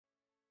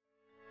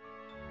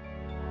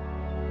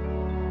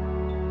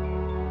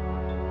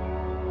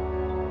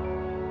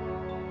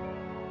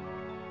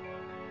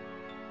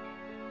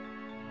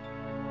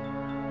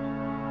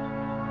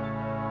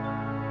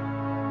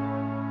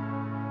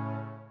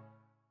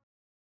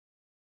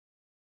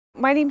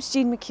My name's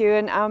Jean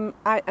McEwan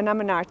and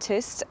I'm an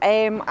artist.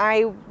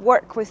 I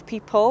work with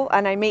people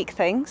and I make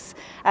things,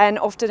 and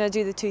often I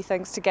do the two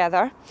things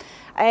together.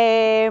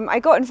 I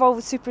got involved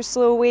with Super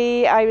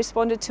Slowway. I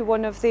responded to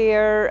one of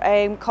their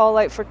call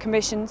out for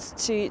commissions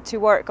to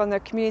work on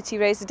their community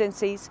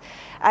residencies,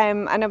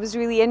 and I was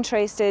really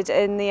interested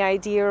in the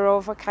idea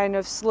of a kind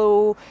of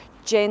slow,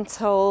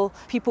 gentle,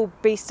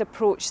 people-based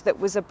approach that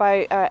was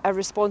about a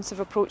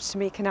responsive approach to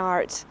making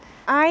art.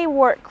 I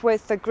work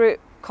with a group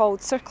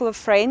called Circle of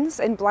Friends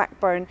in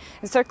Blackburn.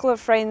 And Circle of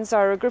Friends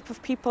are a group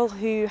of people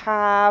who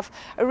have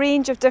a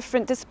range of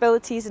different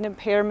disabilities and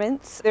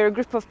impairments. They're a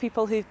group of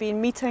people who've been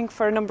meeting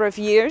for a number of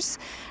years.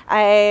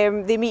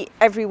 They meet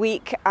every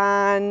week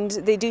and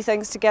they do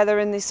things together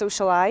and they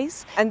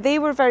socialise. And they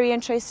were very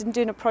interested in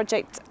doing a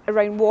project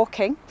around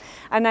walking.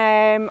 And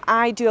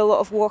I do a lot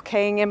of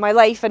walking in my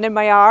life and in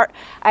my art,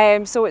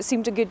 so it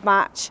seemed a good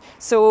match.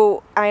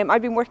 So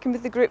I've been working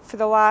with the group for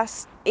the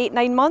last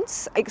 8-9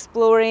 months,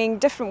 exploring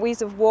different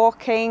ways of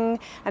walking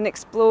and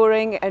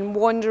exploring and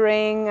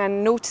wandering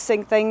and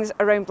noticing things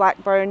around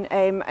Blackburn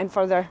and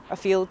further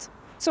afield.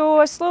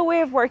 So a slow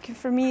way of working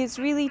for me is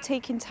really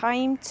taking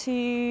time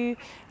to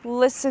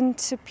listen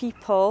to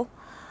people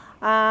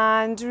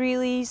and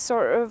really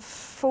sort of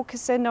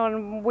focus in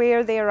on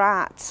where they're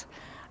at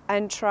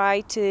and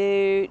try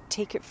to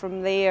take it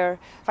from there,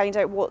 find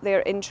out what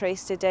they're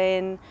interested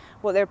in,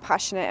 what they're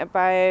passionate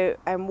about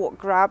and what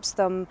grabs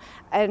them,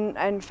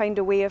 and find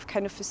a way of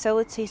kind of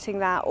facilitating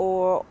that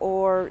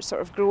or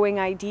sort of growing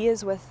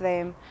ideas with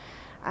them.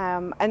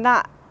 And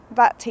that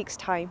takes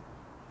time.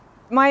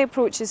 My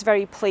approach is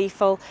very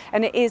playful,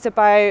 and it is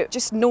about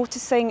just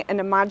noticing and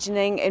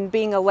imagining and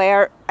being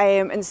alert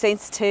and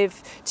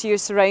sensitive to your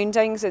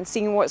surroundings and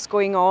seeing what's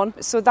going on.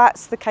 So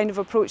that's the kind of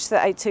approach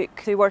that I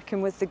took to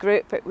working with the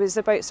group. It was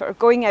about sort of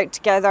going out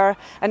together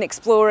and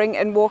exploring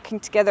and walking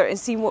together and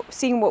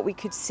seeing what we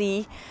could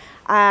see.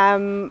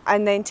 And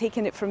then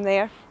taking it from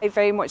there. I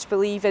very much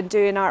believe in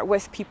doing art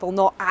with people,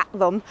 not at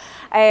them.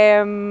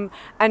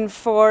 And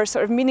for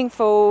sort of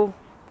meaningful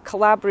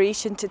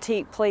collaboration to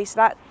take place,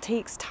 that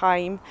takes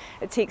time.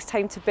 It takes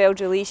time to build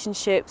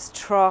relationships,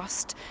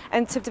 trust,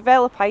 and to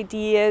develop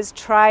ideas,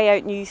 try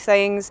out new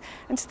things,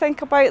 and to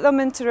think about them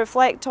and to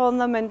reflect on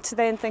them and to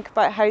then think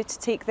about how to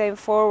take them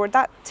forward.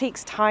 That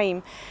takes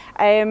time.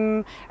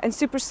 And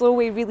Super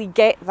Slowway really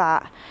get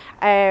that.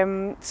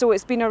 So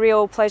it's been a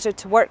real pleasure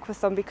to work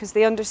with them because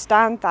they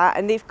understand that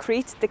and they've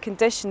created the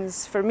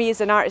conditions for me as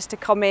an artist to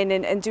come in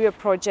and do a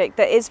project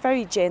that is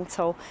very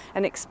gentle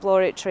and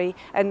exploratory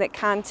and that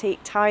can take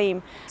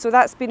time. So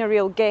that's been a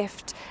real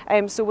gift.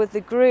 So with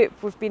the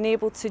group we've been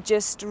able to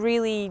just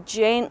really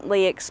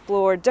gently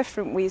explore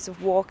different ways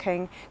of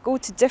walking, go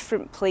to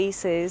different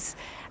places,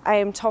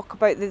 talk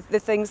about the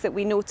things that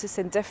we notice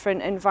in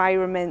different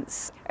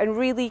environments and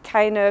really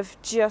kind of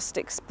just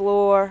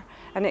explore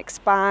and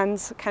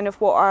expand kind of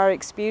what our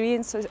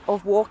experience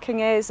of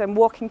walking is and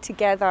walking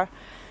together.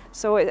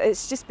 So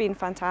it's just been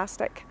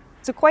fantastic.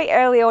 So quite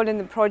early on in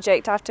the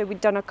project, after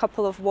we'd done a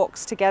couple of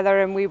walks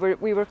together and we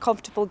were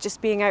comfortable just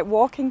being out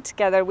walking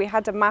together, we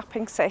had a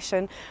mapping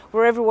session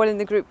where everyone in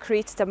the group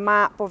created a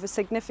map of a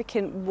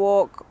significant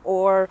walk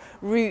or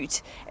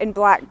route in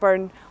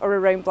Blackburn or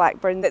around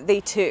Blackburn that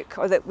they took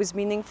or that was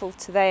meaningful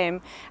to them.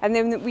 And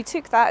then we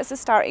took that as a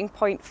starting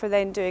point for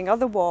then doing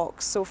other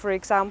walks. So for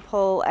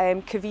example,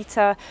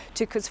 Kavita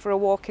took us for a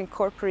walk in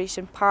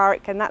Corporation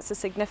Park, and that's a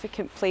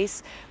significant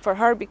place for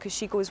her because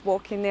she goes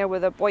walking there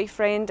with her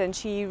boyfriend and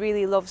she really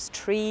loves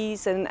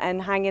trees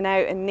and hanging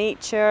out in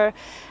nature.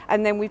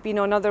 And then we've been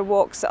on other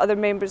walks that other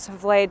members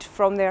have led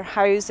from their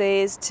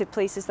houses to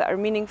places that are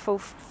meaningful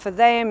for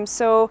them.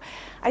 So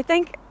I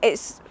think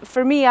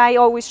for me, I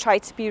always try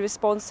to be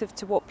responsive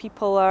to what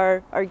people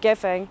are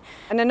giving.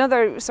 And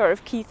another sort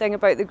of key thing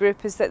about the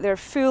group is that they're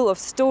full of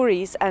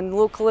stories and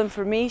local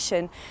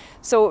information.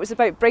 So it was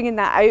about bringing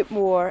that out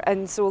more,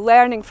 and so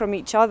learning from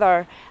each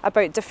other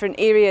about different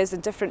areas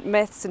and different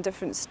myths and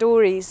different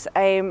stories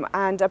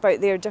and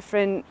about their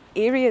different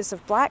areas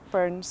of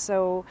Blackburn.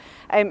 So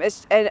and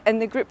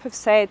the group have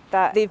said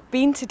that they've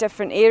been to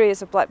different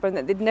areas of Blackburn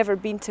that they'd never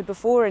been to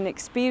before and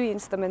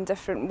experienced them in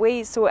different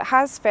ways. So it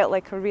has felt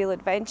like a real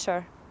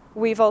adventure.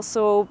 We've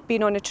also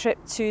been on a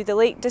trip to the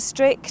Lake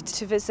District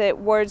to visit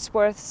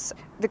Wordsworth's,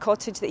 the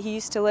cottage that he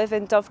used to live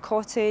in, Dove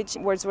Cottage.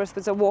 Wordsworth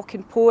was a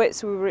walking poet,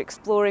 so we were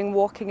exploring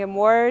walking in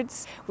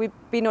words. We've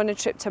been on a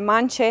trip to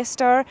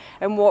Manchester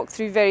and walked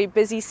through very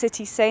busy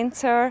city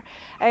centre.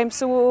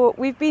 So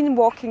we've been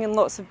walking in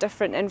lots of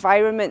different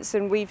environments,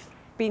 and we've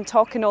been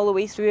talking all the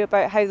way through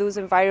about how those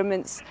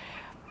environments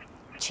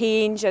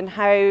change and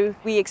how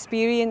we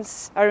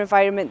experience our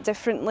environment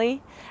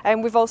differently.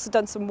 And we've also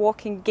done some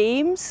walking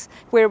games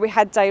where we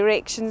had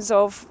directions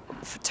of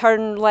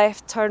turn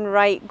left, turn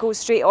right, go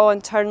straight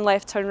on, turn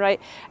left, turn right,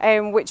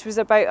 which was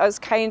about us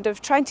kind of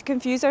trying to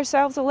confuse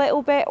ourselves a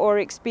little bit or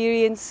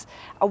experience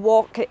a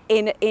walk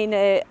in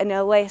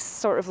a less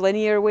sort of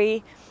linear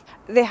way.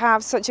 They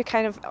have such a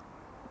kind of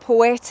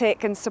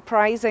poetic and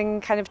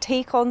surprising kind of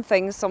take on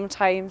things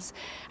sometimes.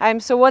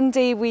 So one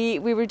day we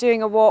were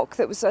doing a walk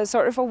that was a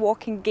sort of a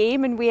walking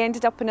game, and we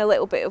ended up in a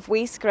little bit of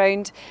waste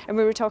ground, and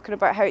we were talking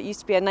about how it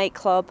used to be a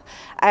nightclub,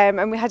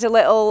 and we had a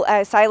little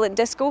silent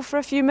disco for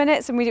a few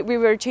minutes, and we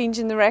were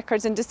changing the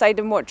records and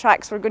deciding what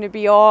tracks were going to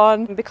be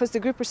on, because the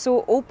group are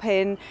so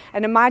open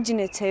and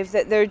imaginative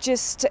that it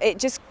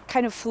just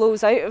kind of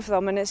flows out of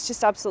them, and it's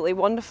just absolutely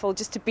wonderful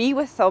just to be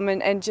with them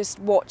and just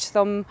watch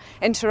them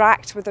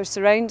interact with their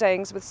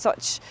surroundings with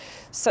such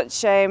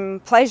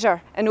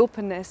pleasure and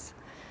openness.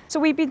 So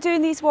we've been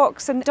doing these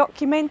walks and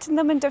documenting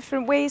them in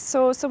different ways.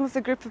 So some of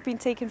the group have been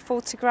taking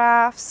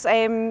photographs,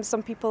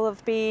 some people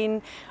have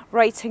been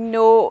writing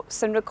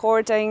notes and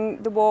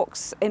recording the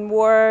walks in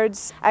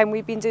words, and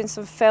we've been doing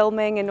some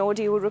filming and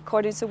audio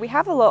recording. So we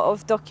have a lot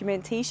of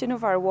documentation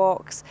of our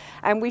walks,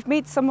 and we've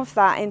made some of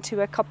that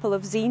into a couple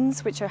of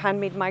zines, which are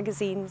handmade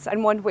magazines,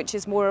 and one which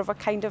is more of a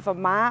kind of a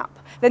map.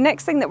 The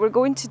next thing that we're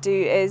going to do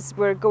is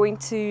we're going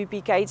to be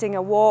guiding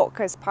a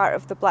walk as part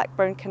of the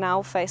Blackburn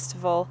Canal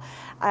Festival.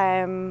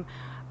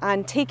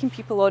 And taking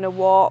people on a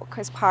walk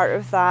as part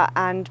of that,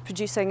 and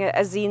producing a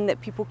zine that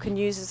people can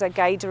use as a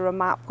guide or a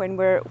map when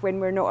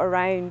we're not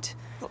around.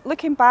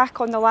 Looking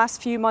back on the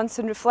last few months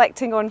and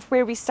reflecting on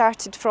where we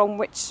started from,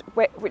 which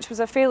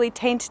was a fairly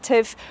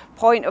tentative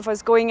point of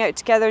us going out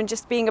together and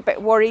just being a bit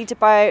worried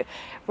about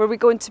were we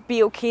going to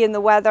be okay in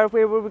the weather,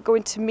 where were we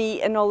going to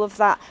meet and all of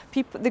that.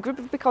 The group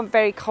have become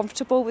very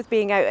comfortable with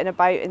being out and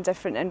about in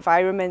different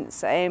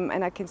environments,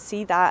 and I can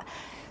see that.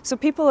 So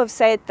people have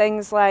said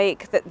things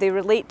like that they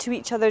relate to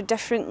each other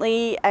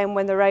differently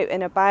when they're out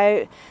and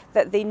about,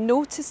 that they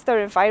notice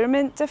their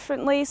environment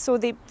differently, so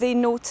they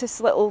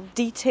notice little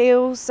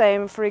details.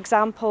 For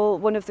example,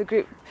 one of the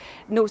group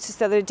noticed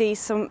the other day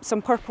some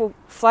purple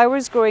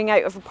flowers growing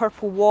out of a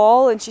purple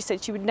wall, and she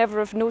said she would never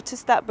have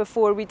noticed that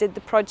before we did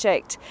the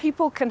project.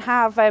 People can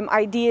have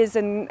ideas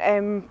and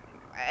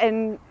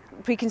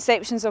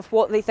preconceptions of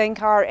what they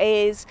think art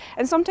is,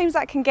 and sometimes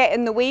that can get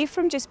in the way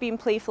from just being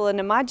playful and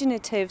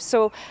imaginative.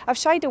 So I've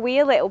shied away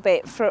a little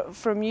bit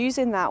from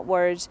using that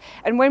word,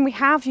 and when we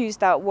have used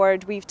that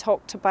word, we've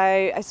talked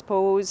about, I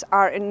suppose,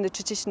 art in the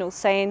traditional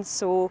sense,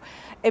 so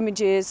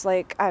images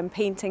like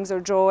paintings or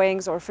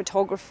drawings or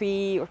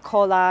photography or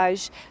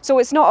collage. So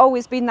it's not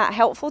always been that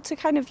helpful to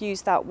kind of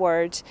use that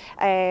word.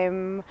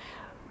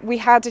 We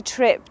had a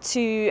trip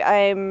to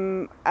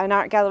an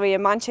art gallery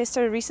in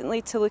Manchester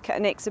recently to look at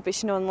an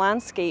exhibition on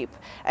landscape,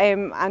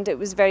 and it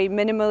was very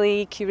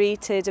minimally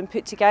curated and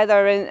put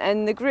together,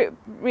 and the group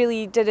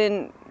really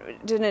didn't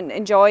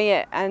enjoy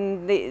it,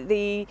 and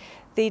they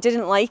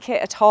didn't like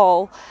it at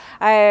all,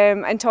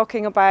 and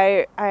talking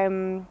about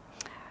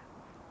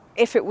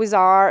if it was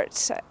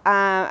art,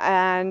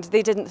 and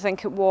they didn't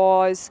think it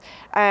was.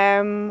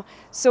 So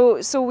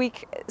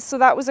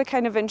that was a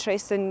kind of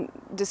interesting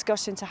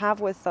discussion to have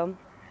with them.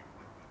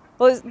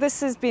 Well, this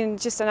has been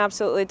just an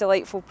absolutely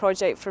delightful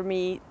project for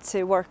me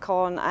to work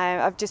on.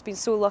 I've just been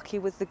so lucky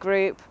with the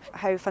group,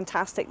 how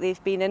fantastic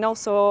they've been, and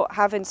also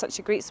having such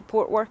a great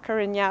support worker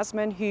in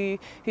Yasmin who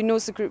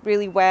knows the group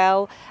really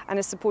well and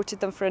has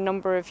supported them for a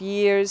number of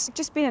years. It's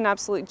just been an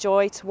absolute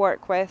joy to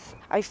work with.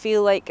 I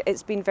feel like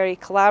it's been very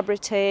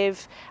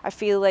collaborative. I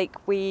feel like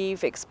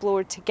we've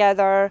explored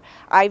together.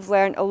 I've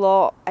learned a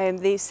lot, and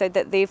they've said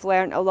that they've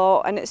learned a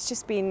lot, and it's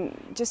just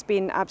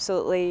been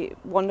absolutely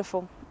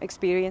wonderful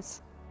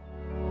experience.